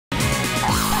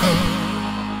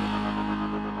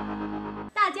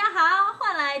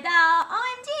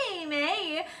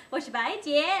我是白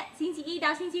姐。星期一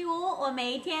到星期五，我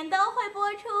每天都会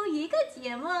播出一个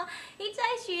节目，一起来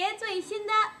学最新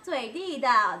的、最地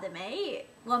道的美语。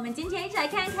我们今天一起来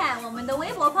看看我们的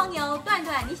微博朋友段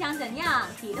段，你想怎样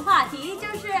提的话题就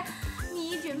是：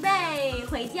你准备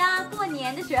回家过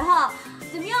年的时候，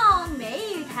怎么用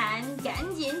美语谈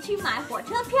赶紧去买火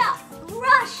车票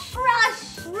 ？Rush,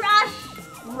 rush,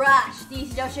 rush, rush， 的意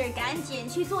思就是赶紧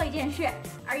去做一件事。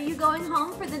Are you going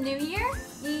home for the New Year？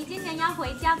 你今年要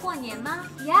回家过年吗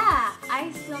 ？Yeah, I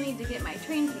still need to get my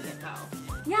train ticket though.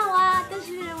 要啊，但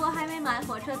是我还没买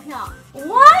火车票。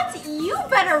What? You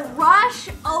better rush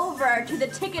over to the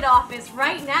ticket office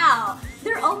right now.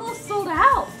 They're almost sold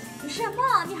out. 什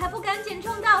么？你还不赶紧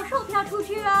冲到售票处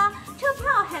去啊？车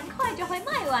票很快就会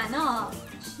卖完哦。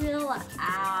Chill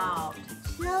out,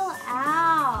 chill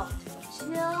out,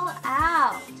 chill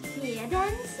out. 别担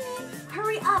心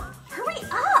 ，Hurry up, hurry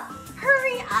up,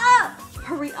 hurry up,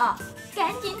 hurry up.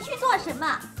 赶紧去做什么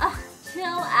啊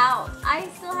？Chill out. I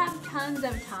still have tons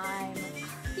of time.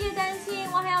 别担心，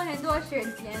我还有很多时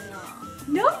间呢。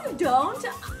No, you don't.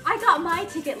 I got my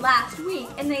ticket last week,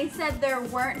 and they said there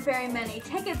weren't very many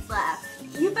tickets left.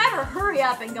 You better hurry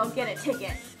up and go get a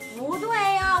ticket. 不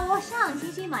对啊，我上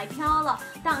星期买票了，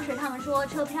当时他们说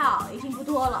车票已经不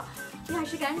多了，你还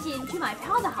是赶紧去买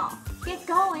票的好。Get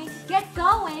going, get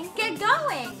going, get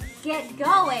going, get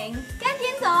going. 赶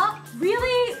紧走。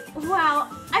Really? Wow,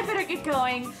 I better get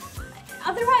going.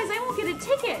 Otherwise, I won't get a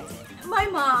ticket. My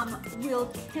mom will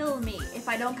kill me if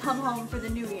I don't come home for the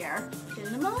New Year.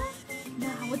 真的吗？那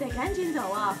我得赶紧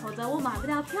走啊，否则我买不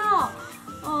到票。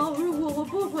哦，如果我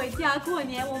不回家过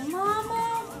年，我妈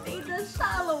妈非得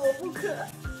杀了我不可。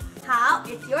好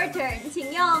 ，It's your turn，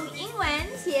 请用英文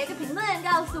写个评论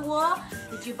告诉我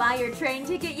 ：Did you buy your train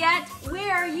ticket yet?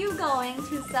 Where are you going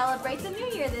to celebrate the New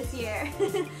Year this year?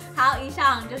 好，以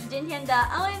上就是今天的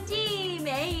OMG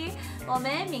美语，我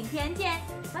们明天见，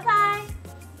拜拜。